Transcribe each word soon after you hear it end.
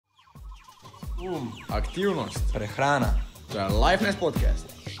Aktivnost, prehrana. to je Lifeness podcast.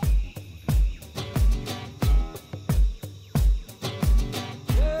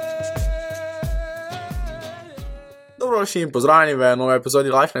 Dobrodošli in pozdravljeni v novi epizodi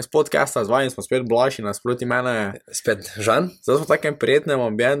Lifeness podcasta. Z vami smo spet Blaž in nasproti mene Spet Žan. Zdaj smo v takem prijetnem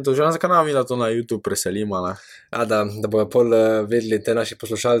ambientu. Žan, zakaj nam mi da to na YouTube preselimo, ne? Da bojo pol vedeli te naši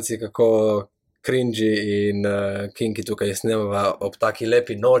poslušalci, kako cringy in kinky tukaj snemava ob taki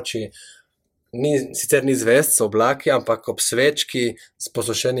lepi noči. Sicer ni zvest, so oblaki, ampak ob svečki s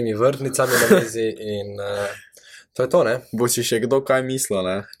posušenimi vrtnicami na mizi in to je to, ne? Bo si še kdo kaj mislil,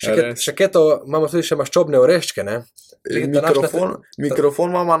 ne? Še keto, imamo tudi še maščobne oreščke, ne?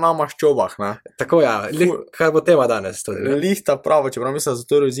 Mikrofon imamo na maščobah, ne? Tako ja, kaj bo tema danes tudi, ne? Lihta pravo, čeprav mislim, da so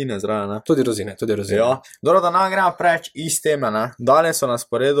to rozine zraven, ne? Tudi rozine. Ja, dobro, da nam gremo preč iz teme, ne? Danes so na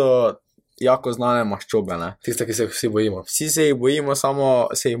sporedu jako znane maščobe, ne? Tiste, ki se jih vsi bojimo. Vsi se jih bojimo, samo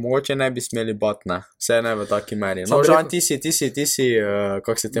se jih mogoče ne bi smeli bati, ne? Vse ne v taki meri. No, Samo Žan, ti si,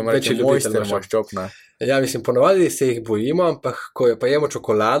 kako se tem reče, Večji ljubitelj mojster maščob. maščob, ne? Ja, mislim, ponovadi se jih bojimo, ampak ko pa jemo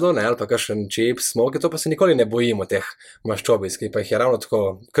čokolado, ne, ali pa kakšen čips, smoke, to pa se nikoli ne bojimo teh maščobic, ki pa jih je ravno tako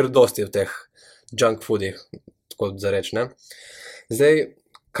kar dosti v teh junk foodih, tako za reč, ne. Zdaj,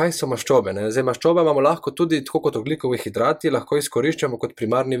 kaj so maščobe, ne? Zdaj, maščobe imamo lahko tudi, tako kot ogljikovi hidrati, lahko izkoriščamo kot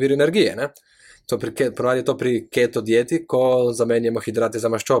primarni vir energije, ne. Ponovadi to pri keto dieti, ko zamenjamo hidrate za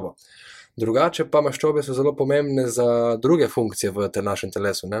maščobo. Drugače pa maščobe so zelo pomembne za druge funkcije v našem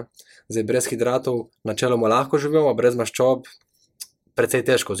telesu, ne. Zdaj, brez hidratov načeloma lahko živimo, brez maščob precej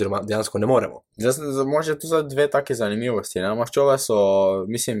težko, oziroma dejansko ne moremo. Zdaj, može tu za dve take zanimivosti, ne? Maščobe so,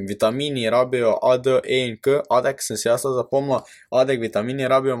 mislim, vitamini rabijo A, D, E in K, ADEK sem si jaz to zapomnil, ADEK vitamini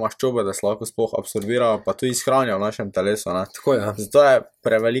rabijo maščobe, da se lahko sploh absorbirajo, pa tudi shranijo v našem telesu, ne? Tako ja. Zato je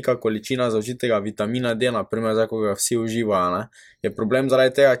prevelika količina zaužitega vitamina D, naprimer, zdaj, ko ga vsi uživajo, ne? Je problem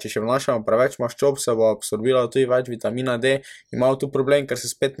zaradi tega, če še vnašamo preveč maščob, se bo absorbiralo tudi več vitamina D, imajo tu problem, ker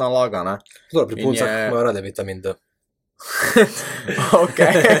se spet nalaga, ne? Dobro, pri puncah imajo rade vitamin D. Ok,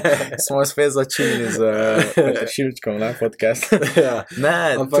 smo spet začeli z Šilčkom, ne, podcast. Ja.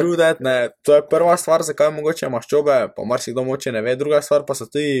 Ne, true that, ne, to je prva stvar, zakaj mogoče maščobe, pa marsikdo mogoče ne ve, druga stvar pa so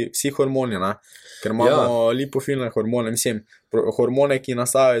tudi vsi hormoni, ne, ker imamo lipofilne hormone, mislim, hormone, ki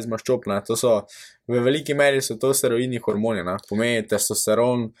nastajajo iz maščob, ne, to so, v veliki meri so to steroidni hormoni, ne, pomeni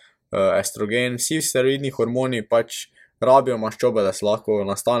testosteron, estrogen, vsi steroidni hormoni pač rabijo maščobe, da se lahko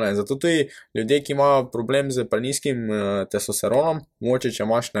nastane. Zato tudi ljudje, ki imajo problem z prenizkim testosteronom, mogoče če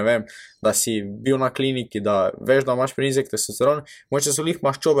imaš, ne vem, da si bil na kliniki, da veš, da imaš prenizek testosteron, mogoče so lih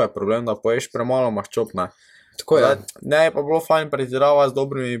maščobe problem, da poješ premalo maščob, ne. Tako je. Ne, pa bilo fajn pretiravati z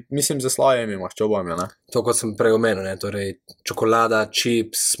dobrimi, mislim, z slabimi maščobami, ne. To, kot sem prej omenil, ne, torej čokolada,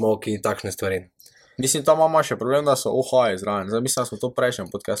 čips, smoki, takšne stvari. Mislim, tam imamo še problem, da so ohaji zraven. Zdaj mislim, da smo to prejšnjem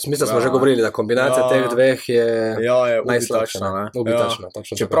podcastu. Mislim, smo že govorili, da kombinacija teh dveh je najslabša, ne. Ubitačna,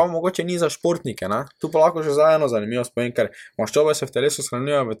 Čeprav mogoče ni za športnike, ne. Tu pa lahko že za eno zanimivo spomnim, ker maščobe se v telesu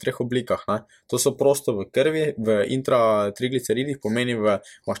shranjujejo v treh oblikah, ne. To so prosto v krvi, v intratrigliceridih, pomeni v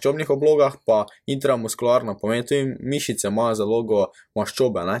maščobnih oblogah, pa intramuskularno, pomeni tudi mišice imajo zalogo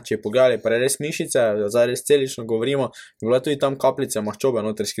maščobe, ne. Če pogledali pa res mišice, zdaj res celično govorimo, je bila tudi tam kapljice maščobe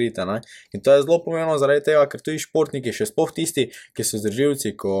noter skrite, ne. In to je zelo pomembno zaradi tega, ker tudi športniki, še sploh tisti, ki so zdržljivci,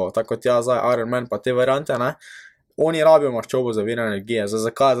 tako kot jaz, Ironman pa te variante, ne, oni rabijo maščobo za vir energije.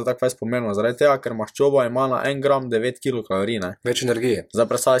 Zakaj je to tako pomembno? Zaradi tega, ker maščoba ima na 1 gram 9 kilokalorij, ne. Več energije. Zdaj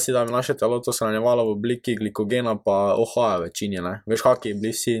predstavljaj si, da bi naše telo to shranjevalo v obliki glikogena pa OH-ja večini, ne. Veš, kaki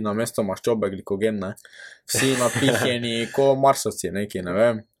bili vsi na mesto maščobe glikogen, ne. Vsi napihjeni, ko marsovci neki, ne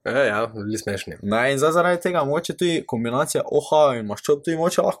vem. Ja, bili smešni. Ne, in zdaj zaradi tega mogoče tudi kombinacija OH in maščob tudi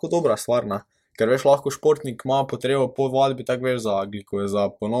mogoče lahko dobra stvar, ne. Ker veš, lahko športnik ima potrebo po vadbi, tako veš, za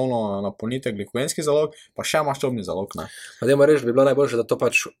ponovno napolnitev glikogenski zalog, pa še maščobni zalog, ne. Pa dajmo reči, bi bilo najboljše, da to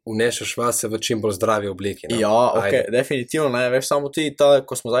pač vnešeš vase v čim bolj zdravi obliki, ne. Ja, ok, definitivno, ne, veš, samo tudi ta,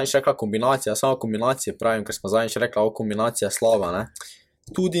 ko smo zadnjič rekla kombinacija, samo kombinacije pravim, ker smo zadnjič rekla kombinacija slava, ne.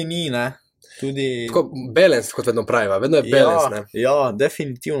 Tudi ni, ne. Tako balance, kot vedno praviva, vedno je balance, ne. Ja,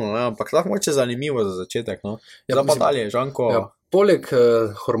 definitivno, ne, ampak lahko moče zanimivo za začetek, no. Zdaj pa dalje, Žanko. Ja. Poleg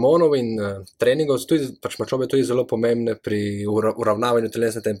hormonov in treningov so tudi pač maščobe tudi zelo pomembne pri uravnavanju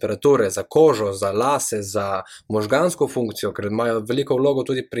telesne temperature, za kožo, za lase, za možgansko funkcijo, ker imajo veliko vlogo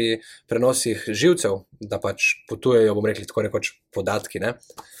tudi pri prenosih živcev, da pač potujejo, bom rekli, tako nekoč podatki, ne,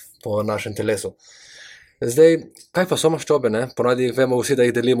 po našem telesu. Zdaj, kaj pa so maščobe, ne? Ponavadi vemo vsi, da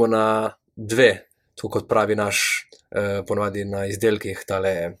jih delimo na dve, tako kot pravi naš ponavadi na izdelkih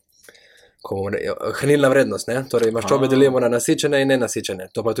tale hranilna vrednost, ne? Torej maščobe delimo na nasičene in nenasičene,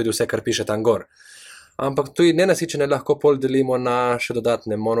 to pa tudi vse, kar piše tam gor. Ampak tudi nenasičene lahko pol delimo na še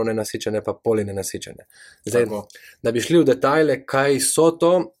dodatne mononenasičene pa polinenasičene. Zdaj, Tako. da bi šli v detajle, kaj so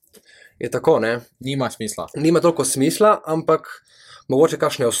to, je tako, ne? Nima smisla. Nima toliko smisla, ampak mogoče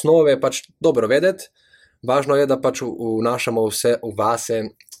kakšne osnove je pač dobro vedeti. Važno je, da pač vnašamo vse v vase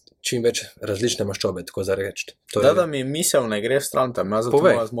čim več različne maščobe, tako za reči. Da mi misel ne gre stran tam, jaz zato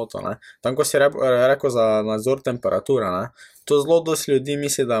Povej. malo zmoto, ne. Tam, ko si rekel za nadzor temperature, ne, to zelo dosti ljudi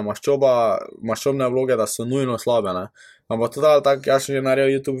misli, da je maščobne vloge, da so nujno slabe, ne. Ampak tudi tako, jaz sem že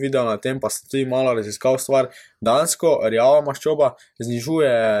naredil YouTube video na tem, pa sem tudi malo raziskal stvar. Dejansko rjava maščoba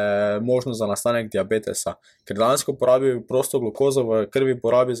znižuje možnost za nastanek diabetesa, ker dejansko porabi prosto glukozo v krvi,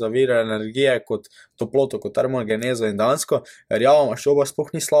 porabi za vire energije kot toploto, kot termogenezo in dejansko rjava maščoba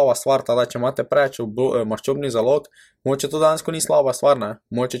sploh ni slaba stvar, tada če imate preveč maščobni zalog, mogoče to dejansko ni slaba stvar, ne.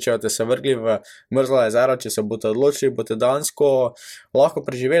 Mogoče če boste se vrgli v mrzla jezera, če se boste odločili, boste dejansko lahko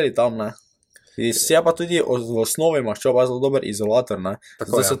preživeli tam, ne. Je pa tudi v osnovi maščoba zelo dober izolator, ne.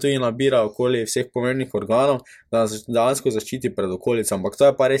 Tako, Zato se tudi nabira okoli vseh pomembnih organov, da nas dejansko zaščiti pred okolico, ampak to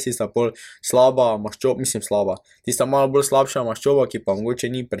je pa res tista bolj slaba maščoba, tista malo bolj slabša maščoba, ki pa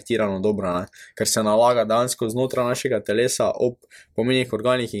mogoče ni pretirano dobra, ne, ker se nalaga dejansko znotraj našega telesa ob pomembnih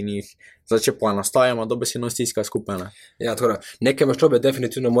organih in jih če pa nastajamo, dobesedno stiska skupaj, ne. Ja, tako da, neke maščobe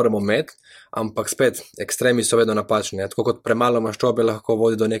definitivno moramo imeti, ampak spet, ekstremi so vedno napačni. Tako kot premalo maščobe lahko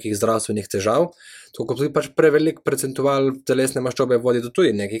vodi do nekih zdravstvenih težav, tako kot tudi pač prevelik procentual telesne maščobe vodi do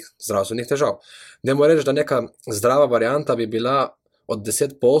tudi nekih zdravstvenih težav. Dajmo reči, da neka zdrava varianta bi bila od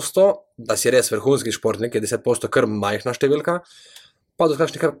 10%, da si res vrhunski športnik, je 10% kar majhna številka, pa do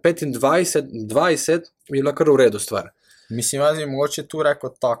kakšnih kar 25, 20 bi bila kar v redu stvar. Mislim, jaz bi mogoče tu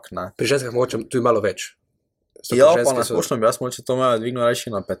rekel tak, ne. Pri ženskah mogoče tudi malo več. Ja, pa na splošno bi jaz mogoče to imel dvigno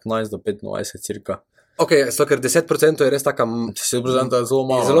reči na 15 do 25 cirka. Ok, ker 10% je res taka 10% je zelo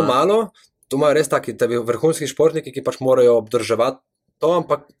malo, zelo ne. malo, to imajo res taki vrhunski športniki, ki pač morajo obdrževati to,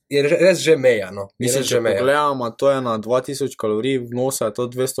 ampak je res že meja, no. Je Mislim, res če že meja. pogledamo, to je na 2000 kalorij vnosa, je to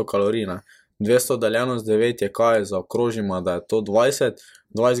 200 kalorij, ne. 200 deljeno z 9 je kaj, zaokrožimo, da je to 20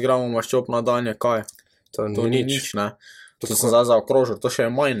 gramov maščob na dan je kaj. To To ni nič. nič, ne. To sem zdaj zaokrožil, to še je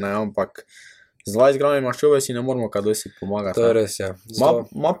manj, ne, ampak z 20 grami maščobe si ne moramo kaj dosti pomagati. To je ne. res, ja. Zato,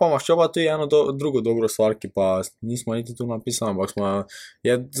 Ma pa maščoba tudi eno drugo dobro stvar, ki pa nismo niti tu napisali, ampak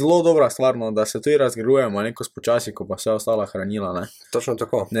je zelo dobra stvar, no, da se tudi razgrajujemo neko spočasi, ko pa vse ostala hranila, ne. točno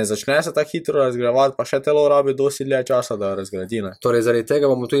tako. Ne začne se tako hitro razgrajevati, pa še telo rabi dosti dlje časa, da razgradi, ne. Torej, zaradi tega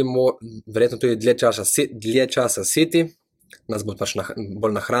bomo tudi verjetno tudi dlje časa siti, nas bo pač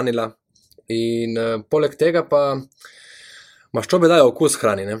bolj nahranila in poleg tega pa maščobe dajo okus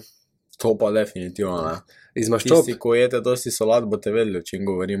hrani, ne. To pa definitivno, ne. Iz maščob, Tisti, ko jete dosti solat, boste vedeli, o čem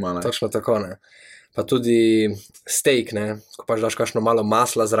govorimo, ne. točno tako, ne. Pa tudi steak, ne, ko pač daš kakšno malo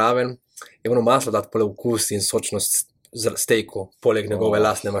masla zraven, je ono maslo dati pole okus in sočnost steaku, poleg njegove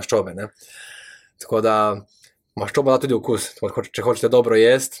lastne maščobe, ne. Tako da maščoba da tudi okus, če hočete dobro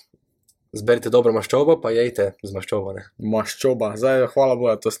jesti, zberite dobro maščobo, pa jejte z maščobo, ne. Maščoba, zdaj hvala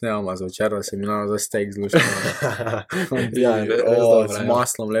Boga to snemamo za večer, da se mi nam za steak zlušil. Ja, res dobro, z ja.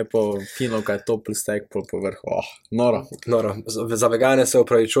 maslom lepo, fino, kaj topl steak po povrhu, noro. Noro, za vegane se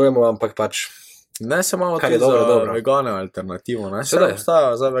opravičujemo, ampak pač Ne se imamo Kar je tudi dobro, za dobro. vegane alternativo, ne. Se Seveda.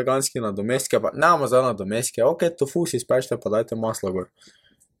 obstajajo za veganski nadomestke, pa nemamo za nadomestke, ok, tofu si spečete, pa dajte maslo gor.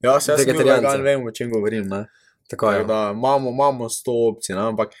 Jaz sem bil Vegetarijanci. vegan, vem, o čem govorim, ne. tako je. Tako da imamo 100 opcij, ne,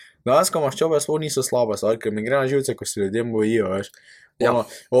 ampak dejansko maščobe sploh niso slaba stvar, ker mi gre na živce, ko se ljudem bojijo, veš. Ja. Ono,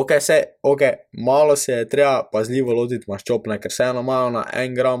 ok, malo se je treba pazljivo lotiti maščob, ne, ker vseeno imajo na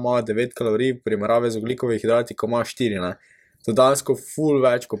 1 gram imajo 9 kalorij, v primerjavi z ogljikovih hidratih, ko imajo 4, ne. To dejansko ful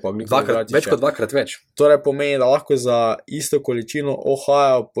več, kot pa ogljikovih hidratih. Več kot dvakrat več. Torej pomeni, da lahko za isto količino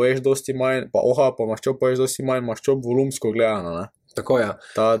OH-ja poješ dosti manj, pa OH-ja pa maščob poješ dosti manj maščob volumsko gledano, ne. Tako je.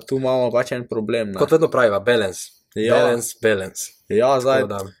 Tu imamo pač en problem, ne. Kot vedno praviva, balance. Ja. Balance. Ja, zdaj, Tako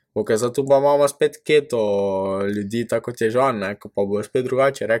da, ok, zato pa imamo spet keto ljudi, tako kot je Žan, ne, ko pa bojo spet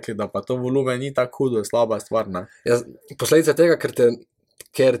drugače rekli, da pa to volumen ni tako hudo, slaba stvar, ne. ja, posledica tega,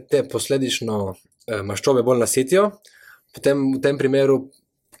 ker te posledično maščobe bolj nasitijo, potem v tem primeru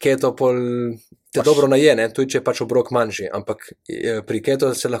keto te dobro naje, ne, tudi če je pač obrok manjši, ampak pri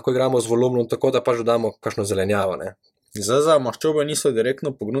keto se lahko igramo z volumnom tako, da pač dodamo kakšno zelenjavo, ne. Zdaj za maščobe niso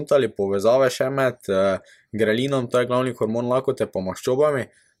direktno pognutali povezave še med grelinom, to je glavni hormon lakote, pa maščobami.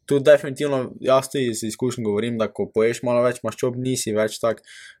 Tu definitivno jaz tudi iz izkušenj govorim, da ko poješ malo več maščob, nisi več tak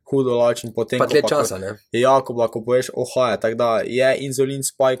hudo lačen, potem Pa tle časa, ne? Ja, ko lahko poveš, ohaja, tako da je inzulin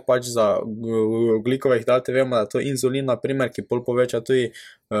spike pač za oglikove hidrate, vemo, da to je inzulin, naprimer, ki pol poveča tudi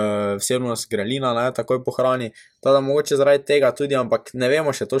vsebnost grelina, ne, takoj po hrani, tako da mogoče zaradi tega tudi, ampak ne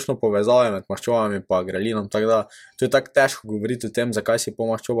vemo še točno povezave med maščobami pa grelinom, tako da to je tako težko govoriti o tem, zakaj si po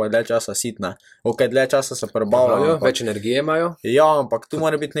maščobah dlje časa sitne. Ok, dlje časa se prebavljajo. Več energije imajo. Ja, ampak tu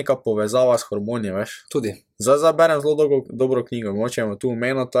mora biti neka povezava s hormoni, veš. Tudi. Zdaj berem zelo dobro knjigo, močemo tu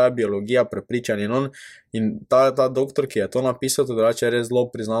omeniti, to je biologija prepričanja in ta doktor, ki je to napisal, to je res zelo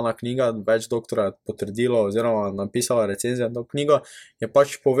priznana knjiga, več doktora je potrdilo oziroma napisala recenzijo na to knjigo, je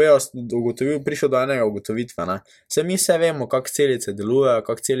pač prišel do enega ugotovitve, ne. Se mi vse vemo, kako celice delujejo,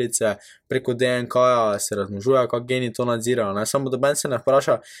 kako celice preko DNK-ja se razmnožujejo, kako geni to nadzirajo, ne, samo doben se ne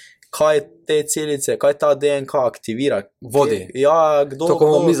vpraša, kaj te celice, kaj ta DNK aktivira. Vodi. Ja, kdo... To, ko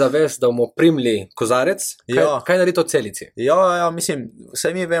bomo mi zavest, da bomo primli kozarec, kaj naredi to celici? Ja, mislim,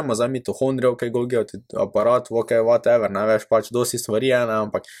 vse mi vemo za mitohondrijo, kaj Golgijev aparat, whatever, ne veš, pač dosti stvari, ne,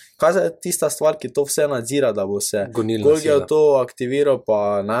 ampak kaj je tista stvar, ki to vse nadzira, da bo se Golgijev to aktiviral,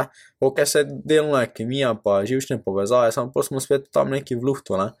 pa ne, ok, se delna kemija, pa živčne povezave, samo pol smo spet tam neki v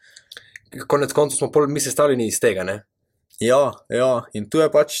luhtu, ne. Konec koncu smo pol mi sestavljeni iz tega, ne? Ja, in tu je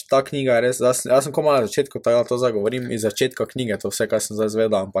pač ta knjiga res, jaz sem komaj na začetku, tako da to zagovorim iz začetka knjige, to vse, kar sem zdaj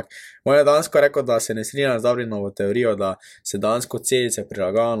zvedal, ampak on je dansko rekel, da se ne strinja z Darwinovo teorijo, da se dansko celice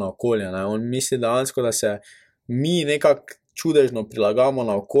prilagajajo na okolje, ne, on misli dansko, da se mi nekako čudežno prilagamo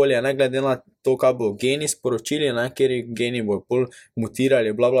na okolje, ne glede na to, kaj bo geni sporočili, ne, kjer geni bojo pol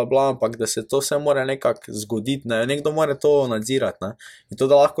mutirali, bla, bla, bla, ampak da se to vse mora nekako zgoditi, ne, nekdo mora to nadzirati, ne, in to,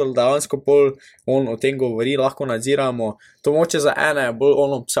 da lahko dejansko pol on o tem govori, lahko nadziramo, to moče za ene je bolj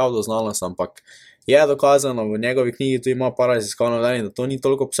ono pseudoznanost, ampak je dokazano v njegovi knjigi, tu ima par raziskav navedenih, da to ni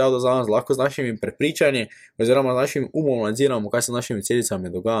toliko pseudoznanost, lahko z našimi prepričanji oziroma z našim umom nadziramo, kaj se z našimi celicami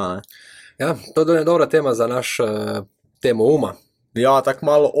dogaja, ne. Ja, to je dobra tema za naš temo uma. Ja, tako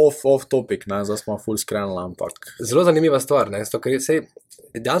malo off topic, ne, zdaj smo full skrenili, ampak... Zelo zanimiva stvar, ne, ker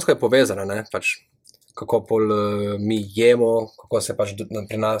dejansko je povezana, ne, pač kako pol mi jemo, kako se pač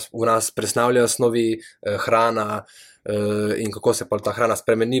v nas presnavljajo snovi, hrana in kako se pol ta hrana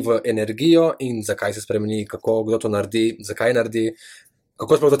spremeni v energijo in zakaj se spremeni, kdo to naredi, zakaj naredi,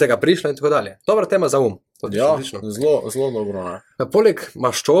 kako smo do tega prišli in tako dalje. Dobra tema za Ja, zelo dobro, ne. Poleg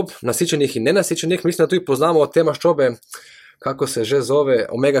maščob, nasičenih in nenasičenih, mislim, da tudi poznamo te maščobe, kako se že zove,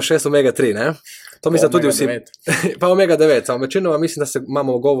 omega-6, omega-3, ne? To mislim, tudi vsi. Pa omega-9, samo večinoma mislim, da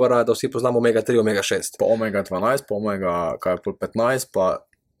imamo govora, da vsi poznamo omega-3, omega-6. Pa omega-12, pa omega-15, pa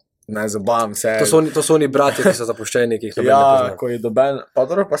ne zabavam se. To so oni bratje, ki so zapuščeni, ki jih noben ne pozna. Ja, ko je doben, pa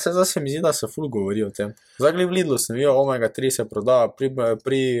dobro, pa se zdaj se mi zdi, da se ful govori o tem. Zdaj v Lidlu sem videl, omega-3 se prodaja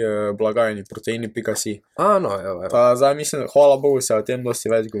pri blagajni proteini.si. No, ja. Pa zdaj mislim, hvala Bogu se o tem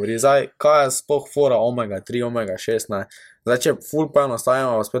dosti več govori. Zdaj, kaj je sploh fora omega-3, omega-6, ne? Zdaj, če ful pa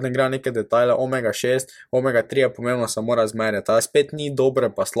enostavimo, spet ne gre neke detajle, omega-6, omega-3 je pomembno samo razmerje, ta spet ni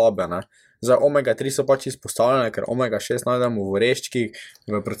dobre pa slabe, ne. Zdaj, omega-3 so pač izpostavljene, ker omega-6 najdemo v oreščkih,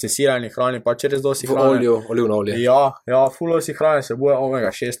 v procesirani hrani, pač res dosti hrane. V olju, olivno olje. Ja, ful dosti hrane se boje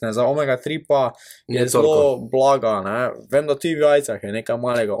omega-6, ne. Zdaj, omega-3 pa je zelo blaga, ne. Vem, da tudi v jajcah je nekaj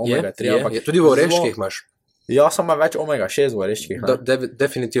malega omega-3. Je, tudi v oreščkih imaš. Ja, samo več omega-6 v oreščkih.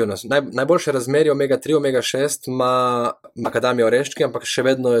 Definitivno. Najboljše razmerje omega-3, omega-6 ima makadamija oreščki, ampak še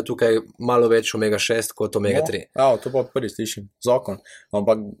vedno je tukaj malo več omega-6 kot omega-3. Ja, to pa prvi slišim, zakon.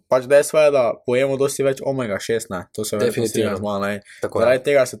 Ampak pač dejstvo je, da pojemo dosti več omega-6, ne. To se definitivno zma, ne. Zaradi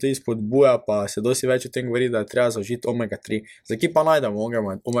tega se tudi spodbuja, pa se dosti več o tem govori, da je treba zaužiti omega-3. Zdaj, ki pa najdemo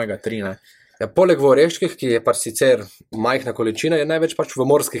omega-3, ne. Ja, poleg v oreščkih, ki je pač sicer majhna količina, je največ pač v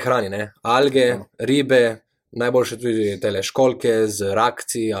morski hrani, ne. Alge, ribe, najboljše tudi tele školjke z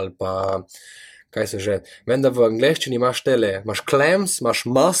rakci ali pa kaj se že. Vem, da v angleščini imaš clams, imaš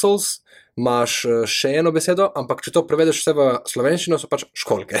mussels, imaš še eno besedo, ampak če to prevedeš vse v slovenščino, so pač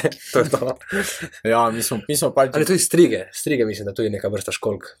školjke. To je to. Ja, mi smo pač... Ali tudi strige mislim, da tudi neka vrsta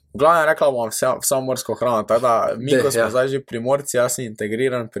školjk. V glavnem rekla bom vsa morsko hrano, tako da mi, ko smo zdaj že primorci, jaz sem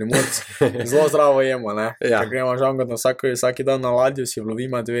integriran primorci, zelo zdravo jemo, ne. Ja. Ker gremo žangodno vsaki dan na ladju, si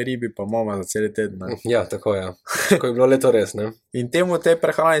vlovimo 2 ribi, pa imamo za celi teden, ne. Ja, tako ja. Tako je bilo leto res, ne. In temu te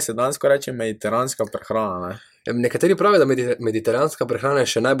prehrani se dansko reče mediteranska prehrana, ne. Nekateri pravijo, da mediteranska prehrana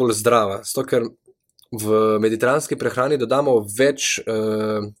je še najbolj zdrava, zato ker v mediteranski prehrani dodamo več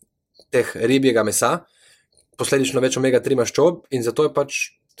teh ribjega mesa, posledično več omega-3 maščob in zato je pač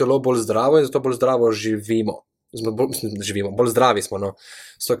telo bolj zdravo in zato bolj zdravo živimo. Bolj zdravi smo, no.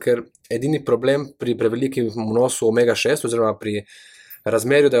 Zato ker edini problem pri prevelikem vnosu omega-6 oziroma pri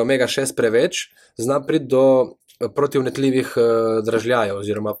razmerju, da je omega-6 preveč, zna priti do protivnetljivih dražljajev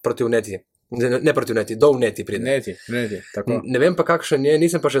oziroma protivneti. Ne protivneti, dovneti pride. Neti, tako. Ne vem pa, kakšen je,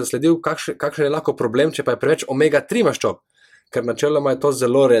 nisem pa še zasledil, kakšen je lahko problem, če pa je preveč omega-3 maščob. Ker načeloma je to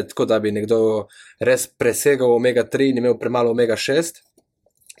zelo redko, da bi nekdo res presegal omega-3 in imel premalo omega-6.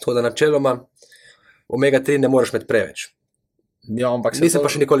 Tako da načeloma omega-3 ne moreš imeti preveč. Ja, ampak nisem pa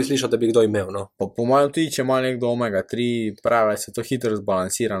še nikoli slišal, da bi kdo imel. No. Po mojem tudi, če ima nekdo omega-3 preveč, se to hitro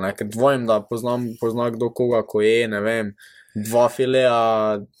zbalansira. Ne? Ker dvojim, da pozna kdo koga, ko je, ne vem, 2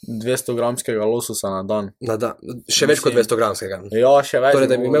 fileja 200 gramskega lososa na dan. Še več kot 200 gramskega. Ja, še več. Torej,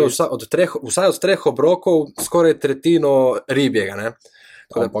 da bi imel vsaj od 3 obrokov skoraj tretjino ribjega. Ne?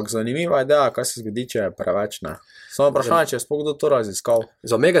 Ampak zanimiva ideja, kaj se zgodi, če je preveč. Ne? Samo vprašanje, če je sploh kdo to raziskal.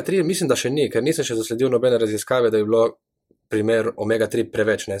 Za omega-3 mislim, da še ni, ker nisem še zasledil nobene raziskave, da bi bilo primer omega-3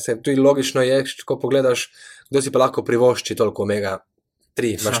 preveč. Ne? Tudi logično je, ko pogledaš, kdo si pa lahko privošči toliko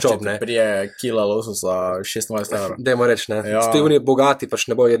omega-3 maščob. Prije kila lososa 26 €. Dajmo reči, ne. Ja. Stivni bogati pač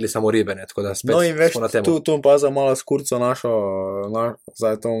ne bo jedli samo ribe, ne. Tako da spet no in veš, smo na temu. Tu pa za malo skurco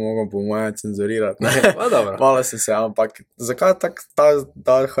zdaj to mogel po moje cenzurirati. Ne? Malo sem se, ampak zakaj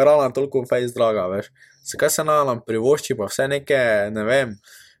ta hrana toliko fejs draga, veš? Zakaj se nam privošči pa vse neke, ne vem,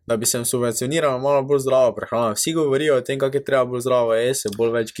 da bi se subvencioniral malo bolj zdravo prehrano. Vsi govorijo o tem, kako je treba bolj zdravo jesti,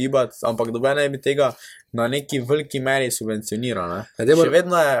 bolj več gibati, ampak doben ne bi tega na neki veliki meri subvencioniral. Še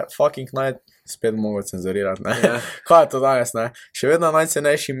vedno je fucking spet mogo cenzurirati. Ja. Kaj je to danes? Ne? Še vedno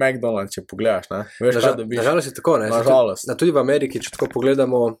najcenejši McDonald's, če pogledaš. Ne? Veš, kaj dobiš? Nažalost je tako. Ne? Nažalost. Tudi v Ameriki, če tako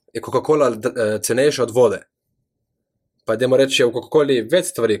pogledamo, je Coca-Cola cenejša od vode. Pa idemo reči, je v Coca-Coli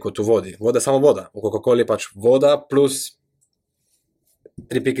več stvari kot v vodi. Voda je samo voda. V Coca-Coli pač voda plus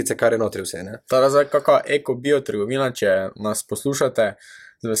 3 pikice, kar je notri vse. Ne? Tada zdaj kakva eko-biotrgovina, če nas poslušate,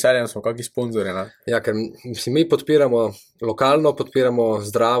 z veseljem smo kakvi sponzori. Ne? Ja, ker mi podpiramo lokalno, podpiramo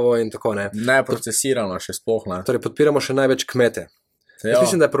zdravo in tako ne. Ne procesirano še sploh. Ne? Torej podpiramo še največ kmete. Ja. Jaz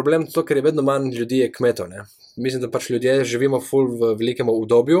mislim, da je problem to, ker je vedno manj ljudi je kmetov. Ne? Mislim, da pač ljudje živimo ful v velikem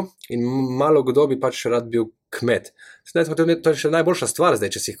udobju in malo kdo bi pač rad bil kmet. To je še najboljša stvar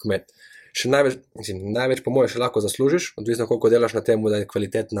zdaj, če si kmet. Še največ po moje še lahko zaslužiš, odvisno koliko delaš na tem, da je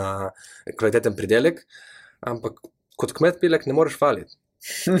kvaliteten pridelek, ampak kot kmet pilek ne moreš faliti.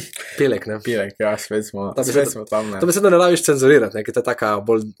 Pilek, ne? Pilek, ja, spet smo tam. Ne? To bi se ne rabiš cenzurirati, ne? Ker to je taka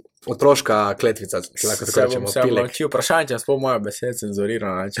bolj otroška kletvica. Se bom naučil vprašanje, če sploh moja beseda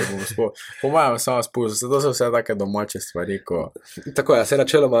cenzurirana, če bom po mojem samo spustil. To so vse take domače stvari, ko... Tako je, vse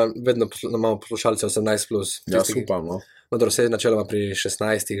načeloma vedno imamo poslušalce 18+. Ja, upam, no. Vse načeloma pri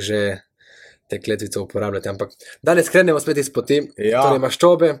 16 že te kletvice uporabljati, ampak danes krenemo spet iz poti, torej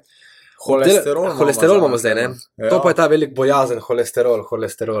maščobe. Holesterol imamo zdaj, ne? Ja. To pa je ta velik bojazen, holesterol.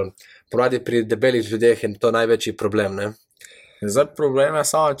 Ponavadi pri debelih ljudeh je to največji problem, ne? Zdaj problem je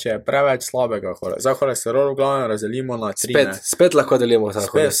samo, če je preveč slabega holesterol. Zdaj holesterol v glavnem razdelimo na 3. Spet lahko delimo ta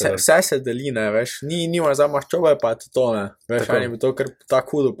holesterol. Vse se deli, ne, veš, nima zdaj maščobe, pa je to, ne, veš, ali bi to kar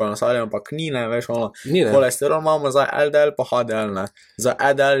tako hudo poenostavljeno, ampak ni, ne, veš, ono, holesterol imamo zdaj LDL pa HDL, ne, za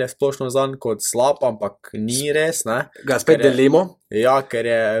LDL je splošno znan kot slab, ampak ni res, ne. Ga spet delimo? Ja, ker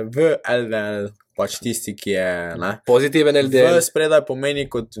je v LDL pač tisti, ki je, ne. Pozitiven LDL. V spredaj pomeni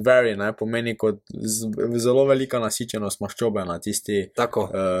kot very, ne, pomeni kot zelo velika nasičenost maščobe na tisti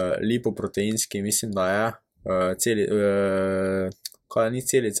lipoproteinski, mislim, da je kaj ni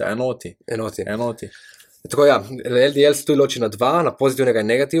celica, enoti. Tako ja, LDL se tudi loči na 2, na pozitivnega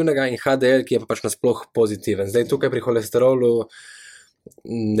in negativnega in HDL, ki je pa pač nasploh pozitiven. Zdaj tukaj pri holesterolu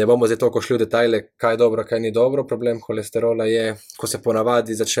ne bomo zdaj toliko šli v detajle, kaj je dobro, kaj ni dobro. Problem holesterola je, ko se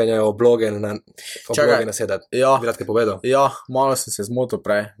ponavadi začenjajo obloge nasedati. Ja, bi rad kaj povedal? Ja, malo sem se zmotil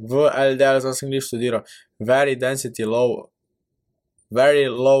prej. V LDL, zdaj sem gliš študiral, very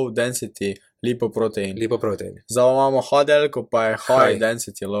low density lipoprotein. Zdaj imamo HDL, ko pa je high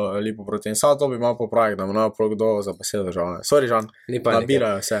density lipoprotein. Samo to bi malo popravil, da ima prav kdo za besedo državne. Sorry, Žan,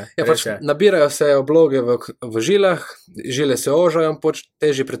 nabirajo se. Ja, pač nabirajo se obloge v žilah, žile se ožajo,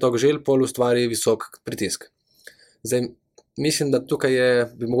 težji pretok žil, pol ustvari visok pritisk. Zdaj, mislim, da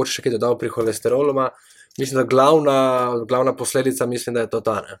tukaj bi mogoče še kaj dodal pri holesteroloma. Mislim, da glavna posledica, mislim, da je to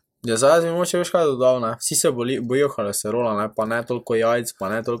ta, ne. Ja, zdaj bi moče veš kaj dodal, ne. Vsi se bojijo holesterola, ne, pa ne toliko jajc, pa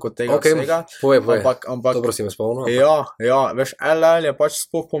ne toliko tega vsega. Povej. Dobro si me spomnil. Ja, veš, LDL je pač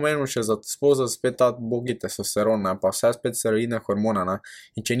sploh pomenil še za spet ta bogi testosteron, ne, pa vse spet steroidne hormone, ne.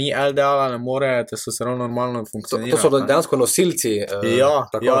 In če ni LDL, ne more testosteron normalno funkcionirati. To so dejansko nosilci.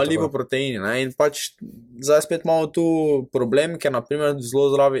 Ja, lipoproteini, ne, in pač zdaj spet imamo tu problem, ker naprimer zelo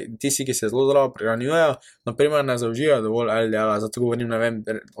zdravi, tisti, ki se zelo zdravo prehranjujejo, naprimer ne zaužijajo dovolj LDL, zato govorim, ne vem,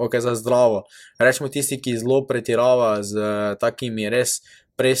 za zdravo. Rečemo tisti, ki zelo pretirava z takimi res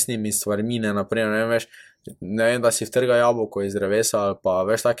presnimi stvarmi, ne, naprimer, ne veš, ne vem, da si vtrga jabolko iz drevesa ali pa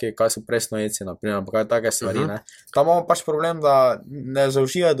veš taki, kaj so presnojeci, naprimer, pa kaj take stvari, ne. Tam imamo pač problem, da ne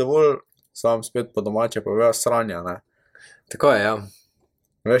zaužijajo dovolj, sam spet po domače povedal, sranja, ne. Tako je, ja.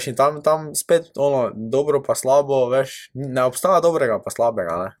 Veš, in tam spet dobro pa slabo, veš, ne obstaja dobrega pa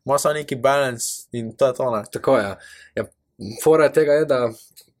slabega, ne. Ima samo neki balance in to je to, ne. Tako je, ja. Fora tega je, da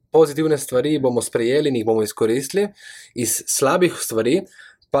pozitivne stvari bomo sprejeli in jih bomo izkoristili, iz slabih stvari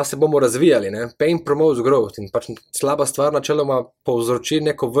pa se bomo razvijali, ne. Pain promotes growth in pač slaba stvar načeloma povzroči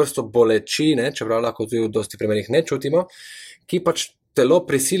neko vrsto bolečine, čeprav lahko tudi v dosti primerih ne čutimo, ki pač telo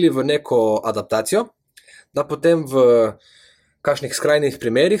prisili v neko adaptacijo, da potem v kakšnih skrajnih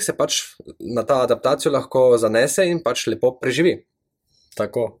primerih se pač na ta adaptacijo lahko zanese in pač lepo preživi.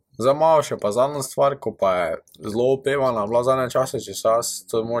 Tako. Zdaj malo še pa zadnja stvar, ko pa je zelo opevana, bila zadnje čase, če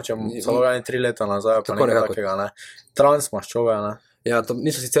to močem celo 3 leta nazaj, pa nekaj takega, ne. Transmaščobe, ne. Ja, to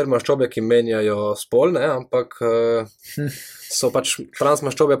niso sicer maščobe, ki menjajo spol, ne, ampak so pač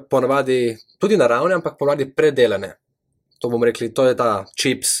transmaščobe ponavadi tudi naravne, ampak ponavadi predelane. To bomo rekli, to je ta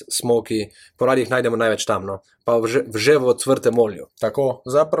chips, smoky, ponavadi jih najdemo največ tam, no. Pa že v cvrtem olju. Tako,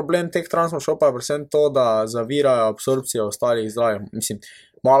 zdaj problem teh transmaščob je predvsem to, da zavirajo absorpcijo ostalih zdravij, mislim,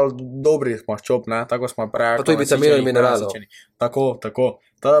 malo dobrih maščob, ne, tako smo prej. Pa tudi vitaminov in mineralov. Tako.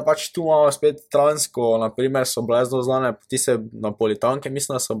 Tada pač tu imamo spet transko, naprimer so bile zelo znane tiste napolitanke,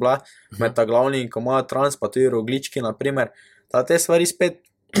 mislim, da so bile med ta glavni, ko imajo trans, pa tudi roglički, naprimer. Da te stvari spet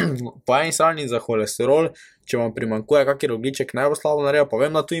po eni strani za holesterol, če vam primanjkuje kaki rogliček, ne bo slabo naredil, pa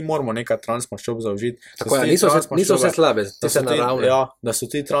vem, da tu moramo nekaj transmaščob zaužiti. Tako je, niso vse slabe, to se naravne. Ja, da so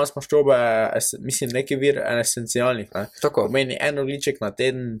tudi transmaščobe, mislim, neki vir esencialnih, ne. Tako. Pomeni en rogliček na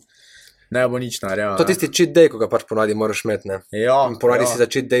teden, ne bo nič naredil. To tisti cheat day, ko ga pač ponavadi moraš imeti, ne. Ja. Ponavadi si za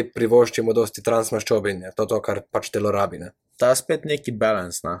cheat day privoščimo dosti transmaščob in je to, kar pač telo rabi, ne. Ta je spet neki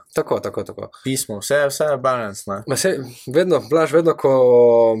balance, ne. Tako. Pismo, vse je balance, ne. Blaž, vedno, ko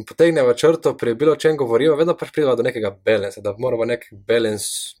potegnemo črto pri bilo čem govorimo, vedno pač pridemo do nekega balance, da moramo nek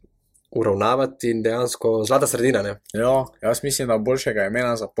balance uravnavati in dejansko zlata sredina, ne. Ja, jaz mislim, da boljšega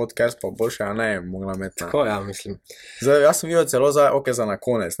imena za podcast, pa boljšega ne je mogla imeti, ne. Tako, ja, mislim. Zdaj, jaz sem videl celo zdaj, za na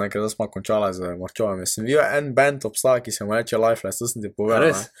konec, ne, ker zdaj smo končala z maščobami. Sem videl en band obstaja, ki se mu reče Lifeless, to sem ti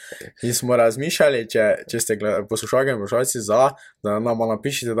povedal, ne. In smo razmišljali, če ste poslušalke in poslušalci da nam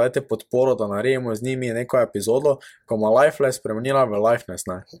napišite, dajte podporo, da naredimo z njimi neko epizodo, ko ima Lifeless spremenila v Lifeness,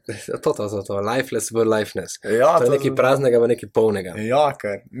 ne. To, Lifeless v Lifeness. Ja, to je nekaj praznega v nekaj polnega. Ja,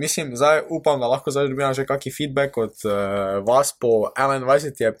 ker mislim, zdaj upam, da lahko zdaj dobim že kakšen feedback od vas po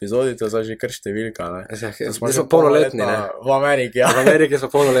 21. epizodi, to je zdaj že kar številka, ne. Smo že polnoletni, ne. V Ameriki, ja. V Ameriki smo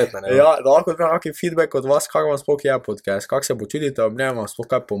polnoletni, ne. Ja, da lahko dobim kakšen feedback od vas, kako vam sploh je podcast, kako se počutite ob njem, vam sploh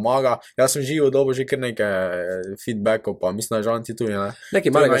kaj pomaga. Jaz sem živo dobil že kar nekaj feedbackov, pa mislim, da Žan ti tudi, ne.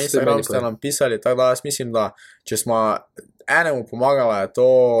 Nekaj malega ste nam pisali, tako da jaz mislim, da če smo enemu pomagala, je to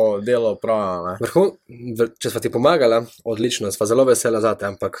delo pravno, ne. Če sva ti pomagala, odlično, sva zelo vesela zate,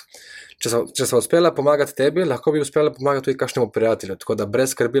 ampak če sva uspela pomagati tebi, lahko bi uspela pomagati tudi kakšnemu prijatelju, tako da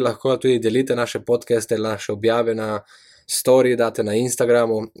brez skrbi lahko tudi delite naše podcaste, naše objave na story, date na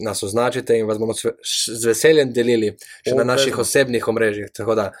Instagramu, nas označite in vas bomo z veseljem delili še na naših osebnih omrežjih,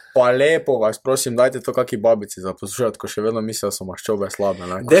 tako da. Pa lepo vas prosim, dajte to kaki babici za poslušati, ko še vedno mislijo, da so maščobe slabe,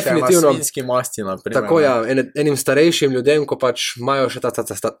 ne. Definitivno. Ko še na svinjski masti, naprimer. Tako, ja, enim starejšim ljudem, ko pač imajo še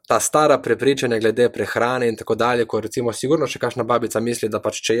ta stara prepričanja glede prehrane in tako dalje, ko recimo sigurno še kakšna babica misli, da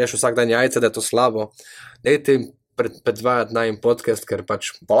pač če ješ vsak dan jajce, da je to slabo, dajte jim predvajati na podcast, ker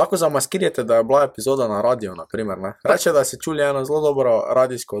pač. Pa lahko zamaskirjete, da je bila epizoda na radio, naprimer, ne. Reče, da si čuli eno zelo dobro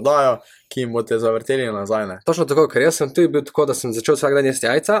radijsko oddajo, ki jim boste zavrteli nazaj, ne. Točno tako, ker jaz sem tudi bil tako, da sem začel vsak dan jesti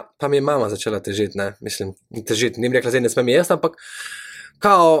jajca, pa mi je mama začela težiti, ne, mislim, težiti, nim rekla, zdaj ne smem jesti, ampak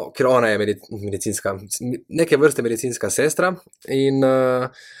ker ona je medicinska, neke vrste medicinska sestra in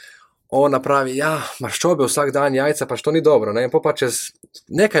ona pravi, ja, maščobe vsak dan jajca, pač to ni dobro, ne, in pa čez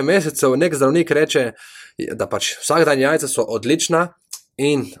nekaj mesecev nek zdravnik reče, da pač vsak dan jajca so odlična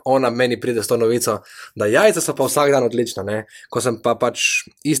in ona meni pride s to novico, da jajca so pa vsak dan odlična, ne, ko sem pa pač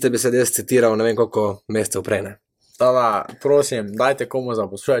iste besede citiral, ne vem koliko mesecev prej, ne. Tada, prosim, dajte komu za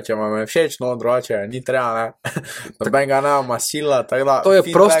poslušati, če vam je všeč, no, drugače, ni treba, ne. Nobenega nema sila, tako da. To je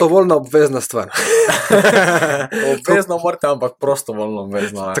prostovoljna obvezna stvar. Obvezno morate, ampak prostovoljno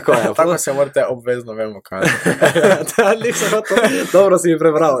obvezno, ne. Tako je. Tako se morate obvezno, vemo kaj. Dobro si mi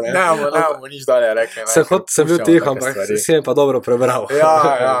prebral, ne. Ne, nič dalje rekli. Sem bil tiho, ampak si mi pa dobro prebral.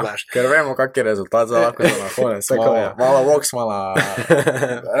 Ja, ker vemo, kak je rezultat, za lahko za na konec. Malo voks, malo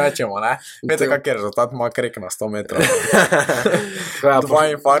rečemo, ne. Vete, kak je rezultat, ima krek na 100 metrov. litrov. Tako, ja,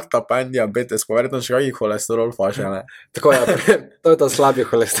 2 infarkta, pa en diabetes, pa verjetno še kakih holesterol faše, ne. tako, ja, to je to slabi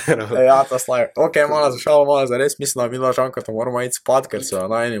holesterol. Ja, to slavi. Ok, malo za šalo, malo za res, mislim, da mi dva žanka to moramo iti spat, ker so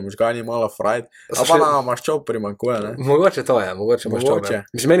na eni možgani malo fried. A pa nam maščob primankuje, ne. Mogoče to je, mogoče Mogoče. maščobe.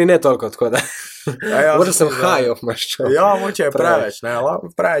 Mislim, meni ne toliko, tako da. Ja, Mogoče sem tudi, ja. high of maščob. Ja, moče je preveč, ne,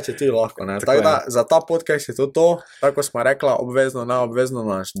 preveč je ti lahko, ne. Tako Tako da je. za ta podcast je to, tako smo rekla, obvezno, neobvezno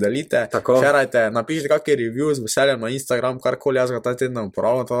nas delite. Tako. Šerajte, napišite kakšen review z veseljem na Instagram, karkoli jaz ga ta teden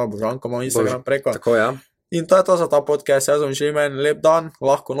uporabljam, to da bo Žanko imel Instagram preko. Tako, ja. In to je to za ta podcast, jaz vam želim en lep dan,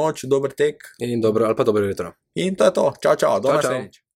 lahko noč, dober tek In dobro, ali pa dobro jutro. in to je to. Čau, čau, do Čau, čau. naslednjič.